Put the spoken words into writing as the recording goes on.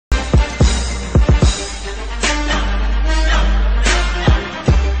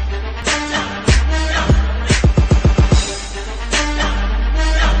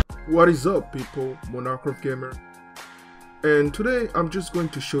What is up, people? Monarch of Gamer, and today I'm just going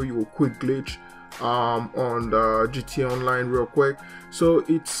to show you a quick glitch on the GtaV Online real quick. So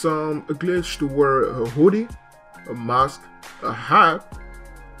it's a glitch to wear a hoodie, a mask, a hat,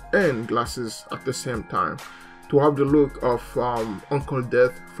 and glasses at the same time to have the look of Uncle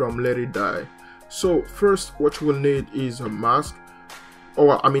Death from Let It Die. So first, what you will need is a mask.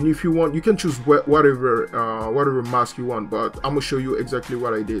 Or I mean, if you want, you can choose whatever mask you want, but I'm gonna show you exactly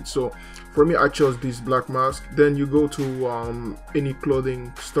what I did. So for me, I chose this black mask. Then you go to any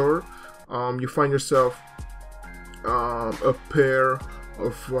clothing store, you find yourself a pair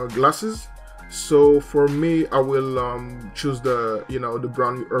of glasses. So for me, I will choose the the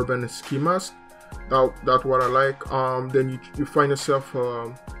brown urban ski mask. That's what I like. Then you find yourself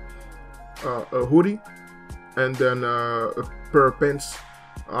a hoodie, and then a pair of pants.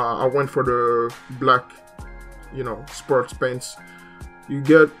 I went for the black, sports pants. You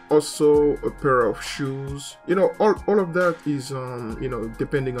get also a pair of shoes. All of that is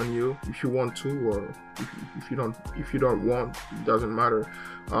depending on you, if you want to, or if you don't want, it doesn't matter.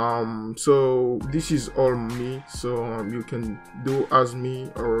 So this is all me. So you can do as me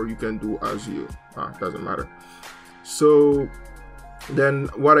or you can do as you. It doesn't matter. So then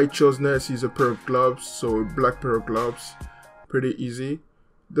what I chose next is a pair of gloves. So a black pair of gloves, pretty easy.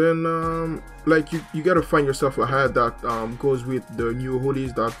 Then like you gotta find yourself a hat that goes with the new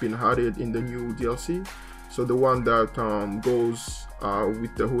hoodies that have been added in the new DLC. So the one that goes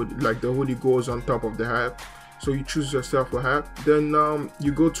with the hoodie, like the hoodie goes on top of the hat. So you choose yourself a hat. Then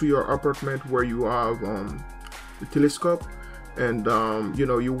you go to your apartment where you have the telescope, and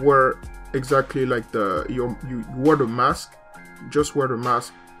you wear exactly like you wear the mask. Just wear the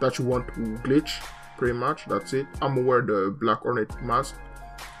mask that you want to glitch, pretty much. That's it. I'm gonna wear the Black Hornet mask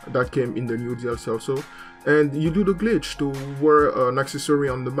that came in the new DLC also, and you do the glitch to wear an accessory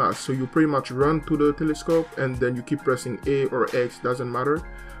on the mask. So you pretty much run to the telescope, and then you keep pressing A or X, doesn't matter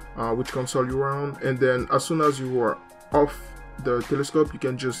which console you're on, and then as soon as you are off the telescope, you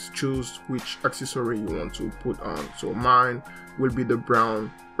can just choose which accessory you want to put on. So mine will be the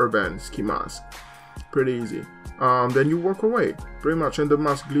brown urban ski mask. Pretty easy. Then you walk away pretty much, and the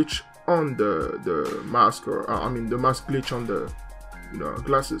mask glitch on the mask, or the mask glitch on the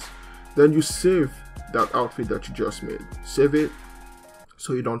glasses. Then you save that outfit that you just made. Save it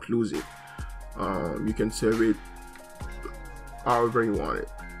so you don't lose it. You can save it however you want it.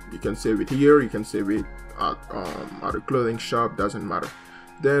 You can save it here, you can save it at a clothing shop, doesn't matter.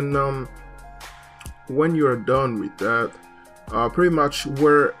 Then when you're done with that, pretty much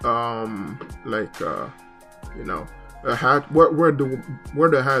wear a hat, wear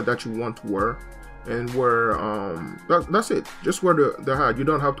the hat that you want to wear, and wear that's it. Just wear the hat. You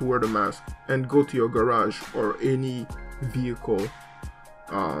don't have to wear the mask, and go to your garage or any vehicle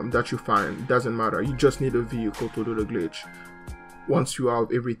that you find. Doesn't matter, you just need a vehicle to do the glitch. Once you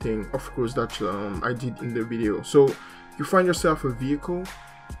have everything, of course, that I did in the video. So you find yourself a vehicle,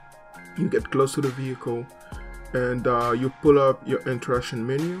 you get close to the vehicle, and you pull up your interaction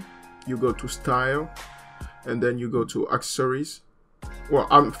menu. You go to style, and then you go to accessories.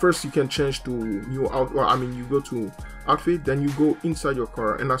 Well, first you can change to new you go to outfit, then you go inside your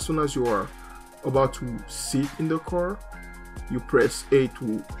car, and as soon as you are about to sit in the car, you press A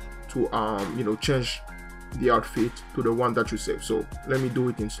to change the outfit to the one that you save. So let me do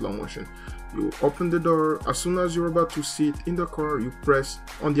it in slow motion. You open the door. As soon as you're about to sit in the car, you press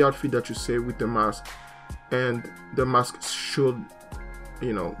on the outfit that you save with the mask, and the mask should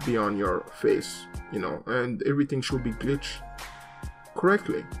be on your face, and everything should be glitched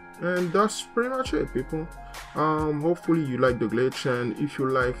correctly. And that's pretty much it, people. Hopefully you like the glitch, and if you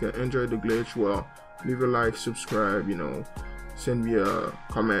like and enjoy the glitch, well, leave a like, subscribe, send me a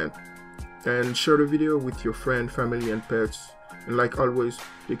comment, and share the video with your friend, family, and pets. And like always,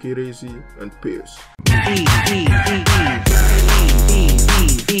 take it easy and peace.